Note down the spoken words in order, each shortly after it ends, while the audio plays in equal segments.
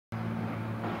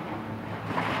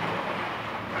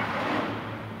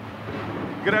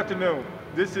Good afternoon.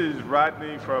 This is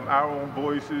Rodney from Our Own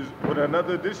Voices with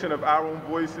another edition of Our Own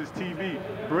Voices TV,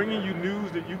 bringing you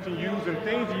news that you can use and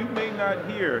things you may not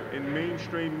hear in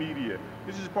mainstream media.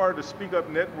 This is part of the Speak Up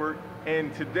Network,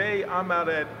 and today I'm out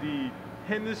at the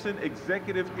Henderson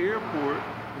Executive Airport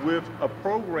with a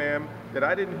program that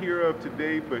I didn't hear of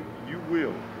today, but you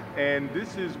will. And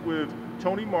this is with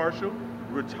Tony Marshall,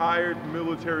 retired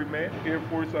military man, Air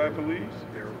Force, I believe.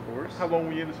 Air Force. How long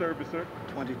were you in the service, sir?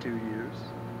 22 years.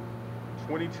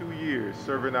 22 years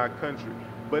serving our country.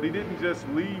 But he didn't just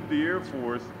leave the Air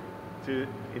Force to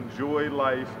enjoy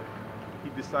life. He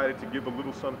decided to give a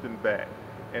little something back.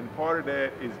 And part of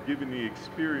that is giving the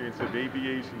experience of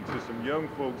aviation to some young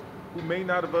folks who may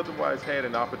not have otherwise had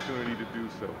an opportunity to do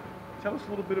so. Tell us a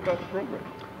little bit about the program.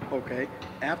 Okay.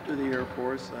 After the Air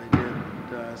Force, I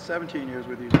did 17 years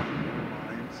with United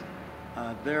Airlines.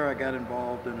 There I got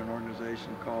involved in an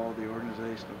organization called the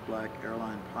Organization of Black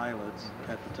Airline Pilots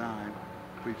at the time.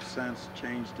 We've since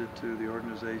changed it to the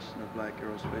Organization of Black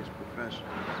Aerospace Professionals.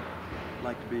 I'd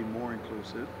like to be more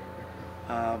inclusive.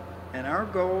 And our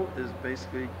goal is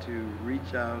basically to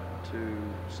reach out to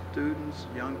students,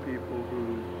 young people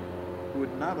who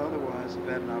would not otherwise have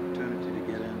had an opportunity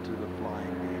to get into the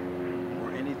flying game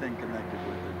or anything connected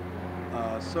with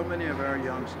it. So many of our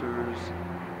youngsters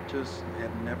just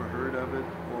have never heard of it,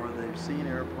 or they've seen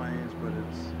airplanes, but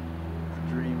it's a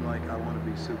dream like, I want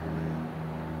to be Superman.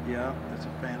 Yeah, it's a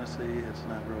fantasy, it's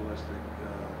not realistic.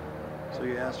 So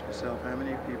you ask yourself, how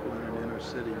many people in an inner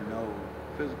city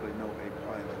physically know a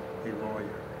pilot, a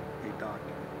lawyer, a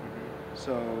doctor?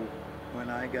 So when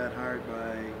I got hired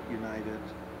by United,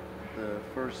 the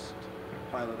first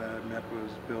pilot I met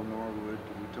was Bill Norwood,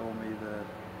 who told me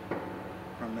that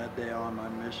from that day on, my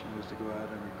mission was to go out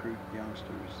and recruit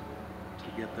youngsters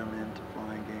to get them into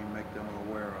flying game, make them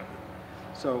aware of it.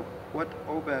 So what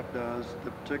OBAP does,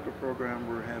 the particular program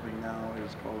we're having now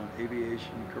is called an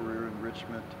Aviation Career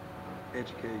Enrichment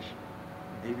Education.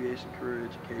 Aviation Career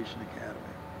Education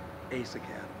Academy, ACE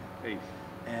Academy. ACE.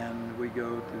 And we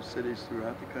go through cities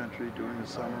throughout the country during the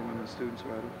summer when the students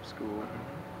are out of school.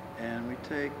 And we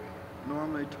take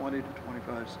normally 20 to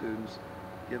 25 students,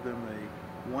 give them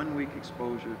a 1-week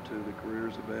exposure to the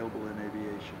careers available in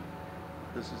aviation.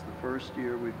 This is the first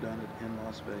year we've done it in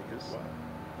Las Vegas. Wow.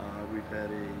 We've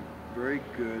had a very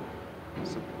good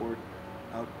support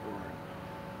outpouring.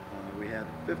 We had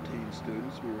 15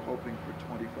 students. We were hoping for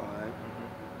 25,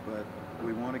 but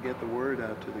we want to get the word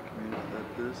out to the community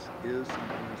that this is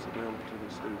something that's available to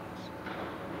the students.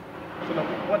 So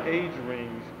now, what age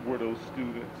range were those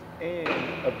students?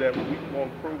 And of that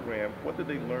week-long program, what did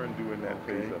they learn during that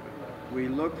phase of it? We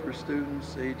look for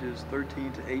students ages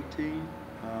 13 to 18.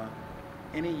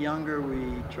 Any younger,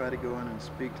 we try to go in and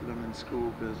speak to them in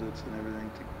school visits and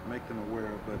everything to make them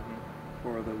aware. But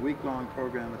for the week-long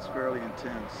program, it's fairly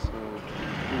intense. So we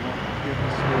want to get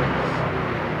the students to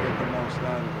get the most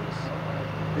out of this.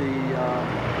 The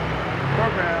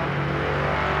program,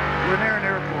 we're near an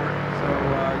airport, so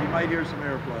you might hear some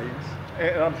airplanes.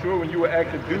 And I'm sure when you were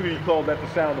active duty, you called that the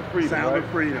sound of freedom, Sound right? of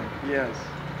freedom, yes.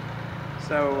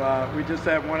 So we just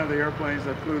have one of the airplanes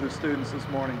that flew the students this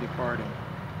morning departing.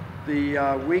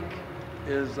 The week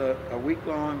is a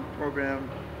week-long program.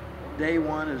 Day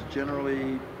one is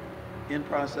generally in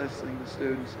processing the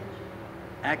students,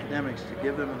 academics, to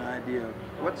give them an idea of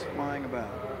what's flying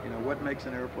about. You know, what makes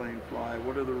an airplane fly?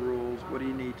 What are the rules? What do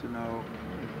you need to know?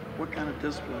 What kind of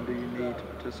discipline do you need to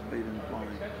participate in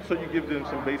flying? So you give them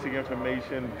some basic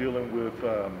information dealing with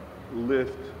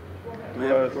lift,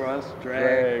 Thrust,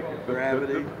 drag,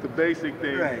 gravity. The basic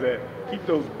things that keep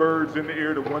those birds in the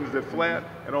air, the ones that flap,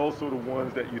 and also the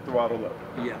ones that you throttle up.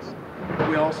 Yes.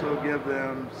 We also give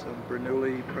them some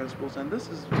Bernoulli principles, and this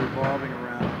is revolving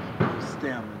around the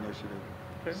STEM initiative.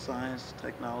 Okay. Science,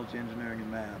 technology, engineering,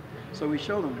 and math. So we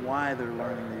show them why they're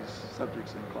learning these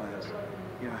subjects in class.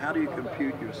 You know, how do you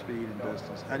compute your speed and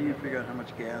distance? How do you figure out how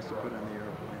much gas to put in the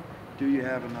airplane? Do you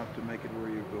have enough to make it where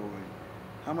you're going?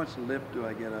 How much lift do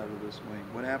I get out of this wing?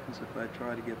 What happens if I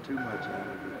try to get too much out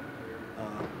of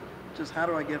it? Just how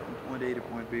do I get from point A to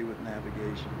point B with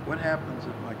navigation? What happens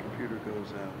if my computer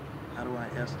goes out? How do I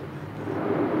estimate that?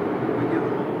 We give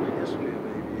them a little history of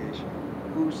aviation.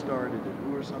 Who started it?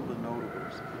 Who are some of the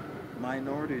notables?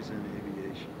 Minorities in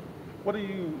aviation. What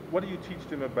do you teach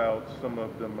them about some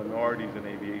of the minorities in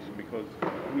aviation? Because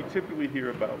we typically hear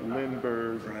about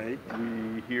Lindbergh, right?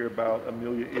 We hear about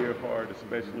Amelia Earhart,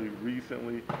 especially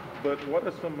recently. But what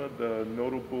are some of the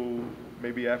notable,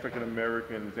 maybe African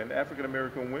Americans and African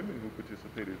American women who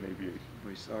participated in aviation?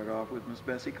 We start off with Miss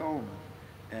Bessie Coleman,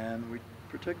 and we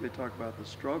particularly talk about the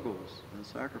struggles and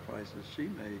sacrifices she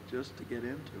made just to get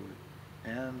into it.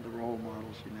 and the role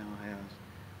models she now has.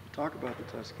 Talk about the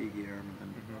Tuskegee Airmen,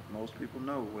 and most people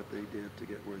know what they did to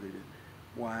get where they did.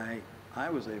 Why I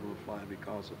was able to fly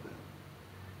because of them.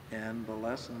 And the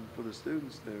lesson for the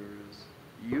students there is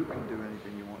you can do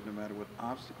anything you want no matter what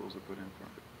obstacles are put in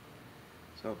front of you.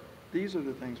 So these are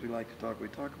the things we like to talk. We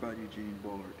talk about Eugene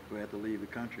Bullard, who had to leave the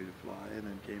country to fly and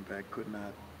then came back, could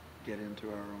not get into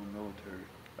our own military.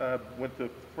 Went to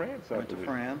France, I Went to believe.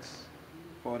 France,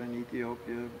 fought in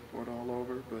Ethiopia, fought all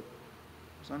over, but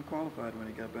was unqualified when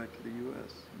he got back to the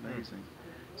U.S. Amazing.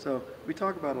 So we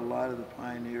talk about a lot of the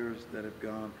pioneers that have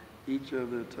gone. Each of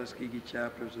the Tuskegee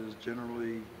chapters is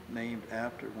generally named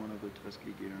after one of the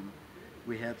Tuskegee Airmen.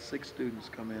 We had 6 students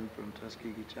come in from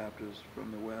Tuskegee chapters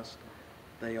from the West.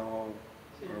 They all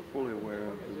are fully aware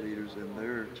of the leaders in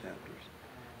their chapters.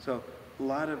 So a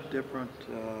lot of different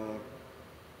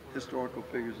historical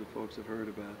figures that folks have heard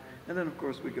about. And then of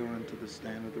course we go into the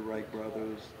standard, the Wright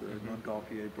brothers, the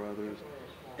Montgolfier brothers,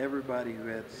 everybody who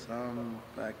had some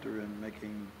factor in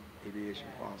making aviation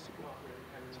possible.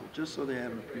 So just so they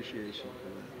have an appreciation for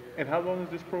that. And how long has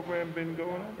this program been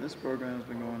going on? This program has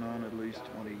been going on at least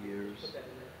 20 years.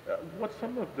 What's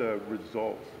some of the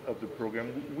results of the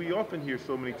program? We often hear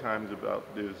so many times about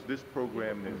there's this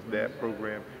program, there's that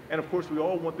program, and of course we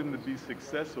all want them to be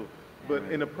successful. But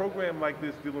in a program like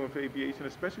this dealing with aviation,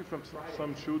 especially from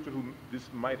some children who this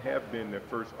might have been their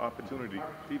first opportunity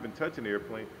to even touch an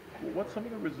airplane, what's some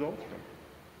of the results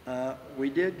from? We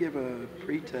did give a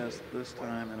pre-test this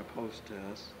time and a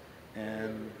post-test,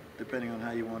 and depending on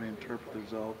how you want to interpret the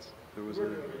results, there was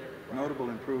a notable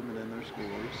improvement in their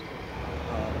scores.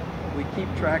 We keep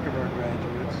track of our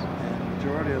graduates, and the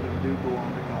majority of them do go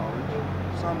on to college.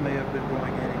 Some may have been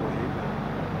going anyway, but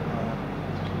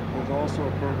there's also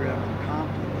a program in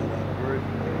Compton that I'm very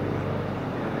familiar with,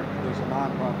 where there's a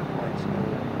nonprofit flight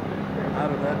school.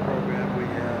 Out of that program, we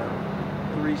have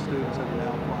 3 students that are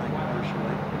now flying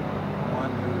commercially.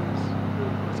 One who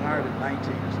was hired at 19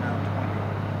 is now 20.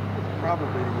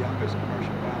 Probably the youngest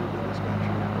commercial pilot in this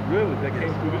country. Really? That came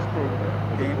through this program?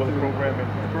 Came through the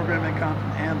program in Compton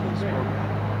and this program.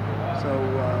 So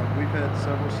we've had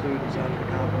several students out of the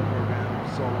Compton program,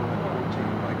 solo and 14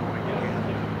 by going to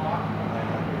Canada.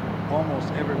 Almost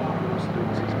every one of those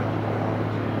students has gone to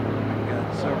college. We've got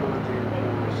several in the Air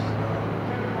Force,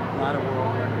 a lot of world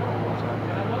record holders out of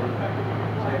that program.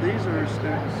 So these are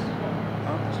students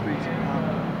off the streets of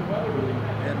Compton who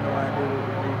had no idea they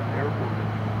would leave an airport.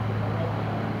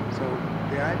 So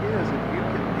the idea is if you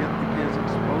can get the kids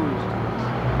exposed to this,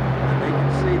 and they can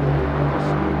see that there are other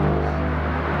students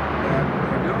that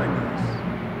are doing this,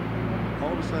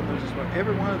 all of a sudden there's just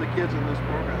every one of the kids in this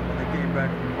program, when they came back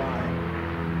from flying,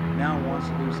 now wants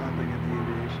to do something in the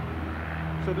aviation.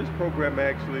 So this program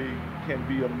actually can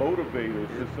be a motivator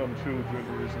for some children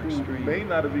who may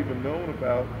not have even known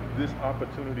about this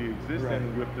opportunity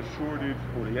existing with the shortage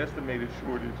or the estimated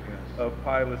shortage of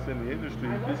pilots in the industry.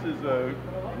 This is a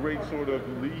great sort of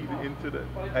lead into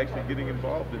actually getting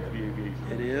involved into the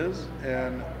aviation. It is,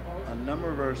 and a number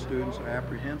of our students are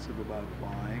apprehensive about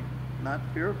flying, not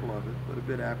fearful of it, but a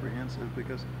bit apprehensive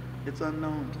because it's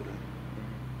unknown to them.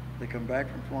 They come back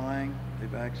from flying,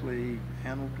 they've actually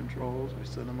handled controls, we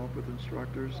send them up with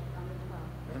instructors,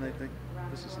 and they think,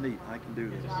 this is neat, I can do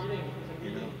this.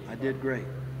 You know, I did great.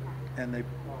 And they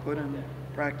put in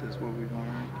practice what we've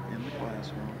learned in the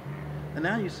classroom. And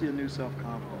now you see a new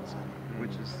self-confidence in them,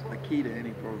 which is a key to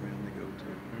any program they go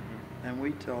to. And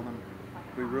we tell them,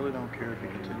 we really don't care if you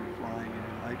continue flying in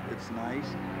your life. It's nice,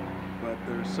 but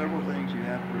there are several things you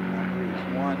have to remember.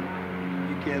 Is one,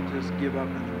 you can't just give up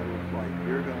in the middle of flight.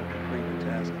 You're going to complete the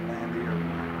task and land the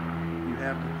airplane. You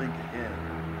have to think ahead.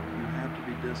 You have to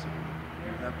be disciplined.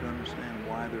 You have to understand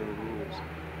why there are rules.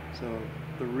 So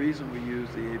the reason we use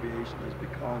the aviation is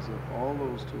because of all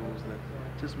those tools that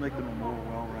just make them a more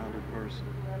well-rounded person.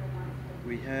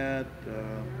 We had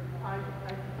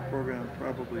a program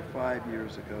probably 5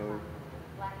 years ago,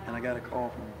 and I got a call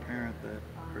from a parent that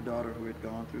her daughter, who had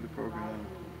gone through the program,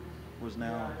 was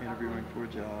now interviewing for a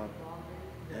job,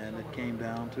 and it came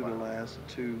down to the last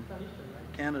 2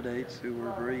 candidates who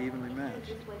were very evenly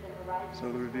matched.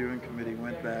 So the reviewing committee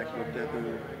went back, looked at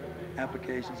their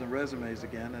applications and resumes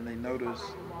again, and they noticed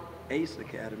ACE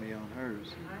Academy on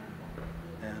hers.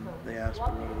 And they asked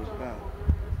her what it was about.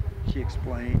 She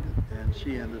explained, and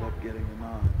she ended up getting the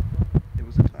nod. It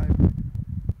was a tiebreaker.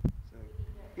 So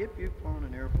if you've flown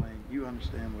an airplane, you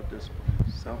understand what discipline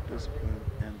is, self-discipline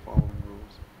and following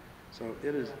rules. So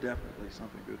it is definitely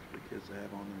something good for the kids to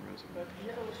have on their resume,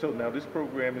 So now this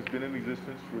program has been in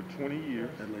existence for 20 years,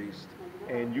 at least.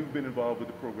 and you've been involved with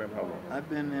the program how long? I've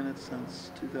been in it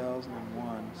since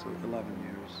 2001, so 11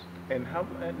 years. And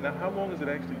now how long has it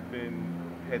actually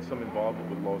had some involvement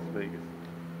with Las Vegas?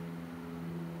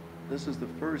 This is the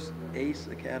first ACE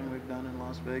Academy we've done in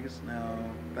Las Vegas. Now,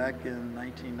 back in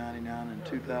 1999 and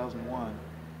 2001,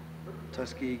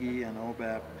 Tuskegee and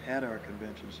OBAP had our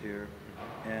conventions here,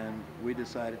 and we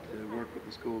decided to work with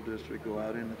the school district, go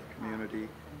out into the community,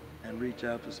 and reach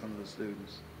out to some of the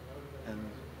students. And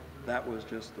that was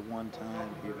just the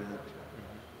one-time event.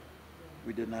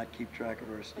 We did not keep track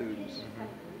of our students.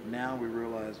 Now we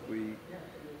realize we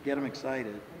get them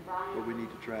excited, but we need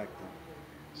to track them.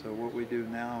 So what we do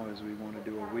now is we want to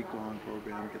do a week-long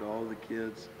program, get all the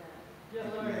kids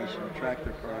information, track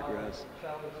their progress,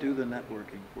 do the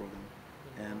networking for them.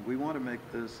 And we want to make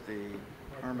this a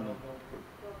permanent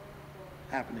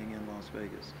happening in Las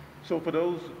Vegas. So for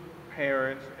those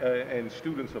parents and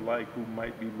students alike who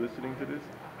might be listening to this,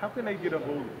 how can they get a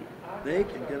hold of you? They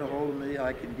can get a hold of me.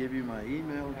 I can give you my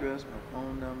email address, my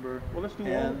phone number. Well, let's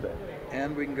do all of that.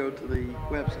 And we can go to the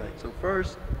website. So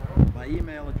first, my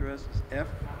email address is F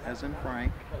as in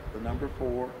Frank, the number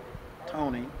 4,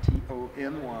 Tony,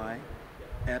 Tony,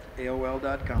 at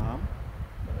AOL.com.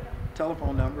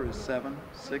 Telephone number is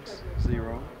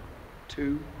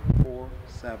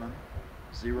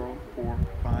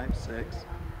 760-247-0456.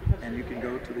 And you can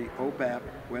go to the OBAP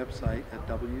website at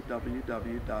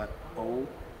www.o,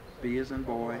 B as in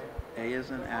boy, A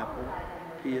as in apple,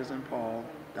 P as in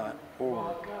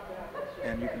Paul.org.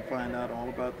 And you can find out all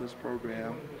about this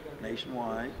program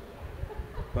nationwide.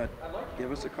 But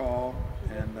give us a call,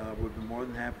 and we'll be more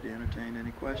than happy to entertain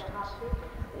any questions.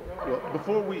 Well,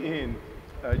 before we end,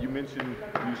 you mentioned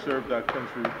you served our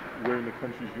country wearing the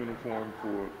country's uniform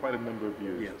for quite a number of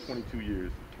years, Yes. 22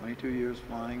 years. 22 years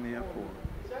flying the F-4.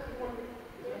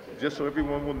 Just so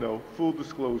everyone will know, full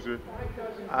disclosure,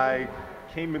 I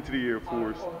came into the Air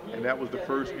Force, and that was the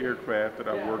first aircraft that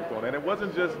I worked on. And it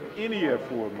wasn't just any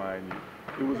F-4, mind you.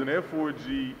 It was an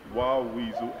F-4G Wild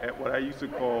Weasel at what I used to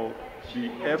call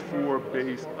the F-4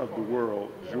 base of the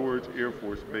world, George Air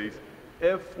Force Base.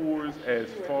 F-4s as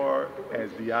far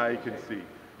as the eye can see.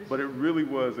 But it really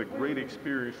was a great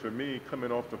experience for me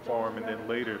coming off the farm and then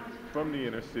later from the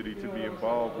inner city to be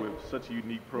involved with such a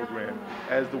unique program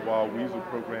as the Wild Weasel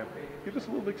program. Give us a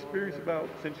little experience about,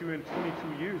 since you were in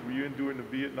 22 years, were you in during the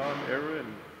Vietnam era,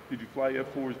 and did you fly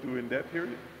F-4s during that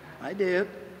period? I did,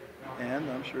 and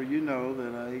I'm sure you know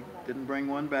that I didn't bring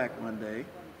one back one day.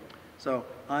 So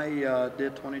I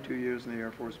did 22 years in the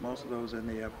Air Force, most of those in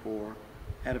the F-4.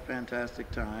 Had a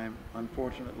fantastic time.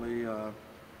 Unfortunately,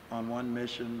 on one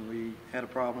mission, we had a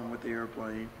problem with the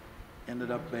airplane,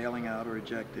 ended up bailing out or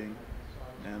ejecting,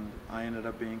 and I ended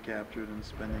up being captured and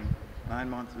spending 9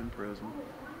 months in prison.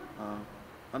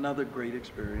 Another great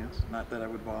experience, not that I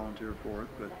would volunteer for it,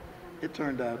 but it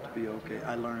turned out to be okay.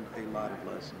 I learned a lot of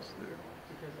lessons there.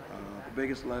 The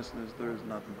biggest lesson is there is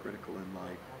nothing critical in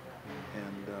life,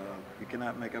 and you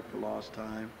cannot make up for lost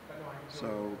time.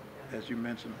 So, as you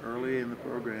mentioned early in the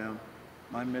program,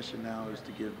 my mission now is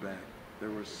to give back. There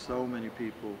were so many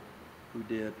people who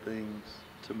did things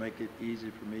to make it easy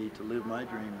for me to live my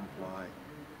dream and fly.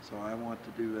 So I want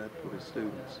to do that for the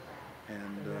students.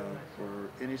 And for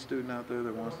any student out there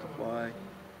that wants to fly,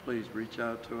 please reach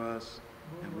out to us,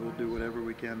 and we'll do whatever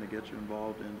we can to get you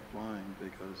involved in flying,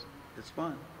 because it's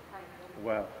fun.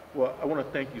 Wow. Well, I want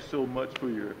to thank you so much for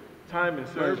your time and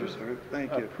service. Pleasure, sir.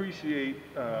 Thank I you. appreciate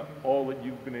all that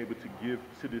you've been able to give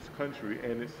to this country,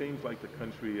 and it seems like the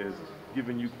country has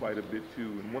given you quite a bit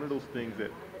too. And one of those things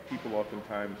that people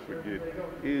oftentimes forget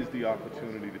is the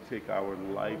opportunity to take our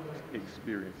life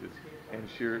experiences and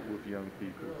share it with young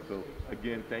people. So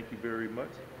again, thank you very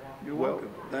much. You're welcome.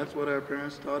 That's what our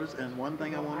parents taught us. And one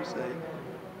thing I want to say,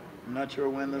 I'm not sure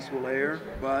when this will air,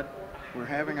 but we're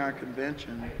having our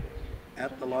convention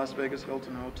at the Las Vegas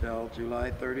Hilton Hotel,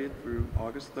 July 30th through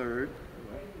August 3rd.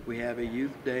 We have a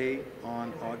youth day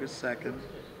on August 2nd,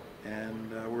 and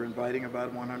we're inviting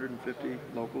about 150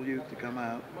 local youth to come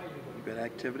out. We've got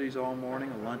activities all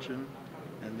morning, a luncheon,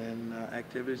 and then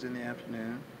activities in the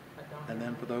afternoon. And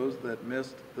then for those that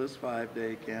missed this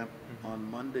 5-day camp, on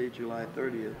Monday, July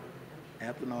 30th,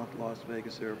 at the North Las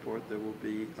Vegas Airport, there will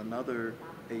be another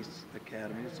ACE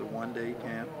Academy. It's a 1-day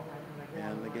camp.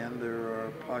 And again, there are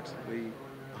approximately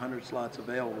 100 slots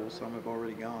available. Some have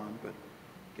already gone, but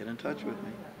get in touch with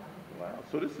me. Wow.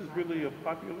 So this is really a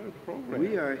popular program.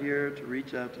 We are here to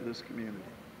reach out to this community.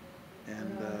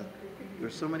 And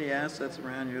there's so many assets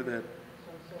around here that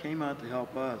came out to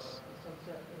help us.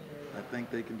 I think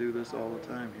they can do this all the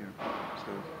time here.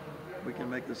 So we can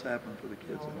make this happen for the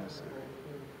kids in this area.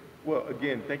 Well,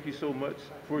 again, thank you so much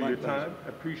for My your pleasure. time. I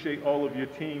appreciate all of your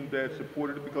team that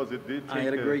supported it because it did take I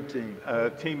had a great team.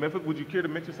 Team effort. Would you care to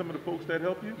mention some of the folks that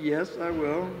helped you? Yes, I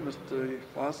will. Mr.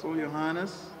 Fossil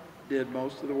Johannes did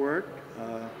most of the work.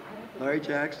 Larry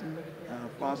Jackson,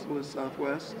 Fossil is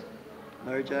Southwest.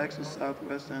 Larry Jackson,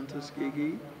 Southwest and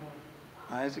Tuskegee.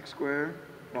 Isaac Square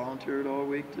volunteered all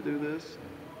week to do this.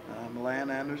 Milan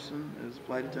Anderson is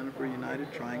flight attendant for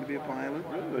United, trying to be a pilot,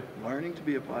 Really? learning to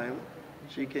be a pilot.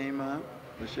 She came up.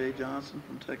 Lachey Johnson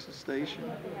from Texas Station,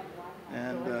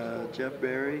 and Jeff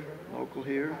Berry, local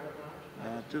here.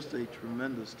 Just a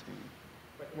tremendous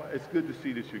team. Well, it's good to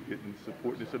see that you're getting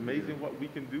support. It's amazing what we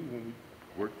can do when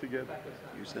we work together.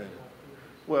 You said it.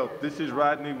 Well, this is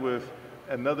Rodney with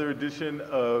another edition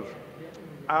of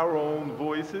Our Own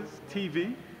Voices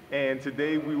TV, and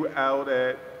today we were out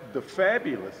at the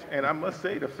fabulous, and I must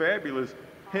say the fabulous,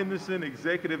 Henderson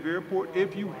Executive Airport.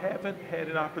 If you haven't had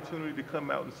an opportunity to come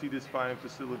out and see this fine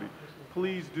facility,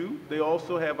 please do. They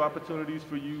also have opportunities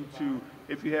for you to,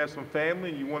 if you have some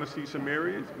family and you want to see some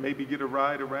areas, maybe get a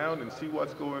ride around and see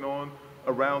what's going on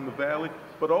around the valley,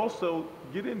 but also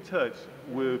get in touch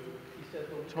with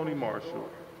Tony Marshall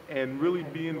and really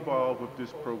be involved with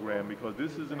this program, because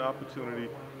this is an opportunity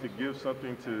to give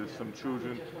something to some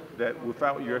children that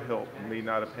without your help may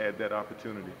not have had that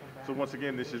opportunity. So once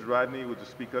again, this is Rodney with the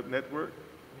Speak Up Network.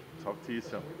 Talk to you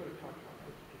soon.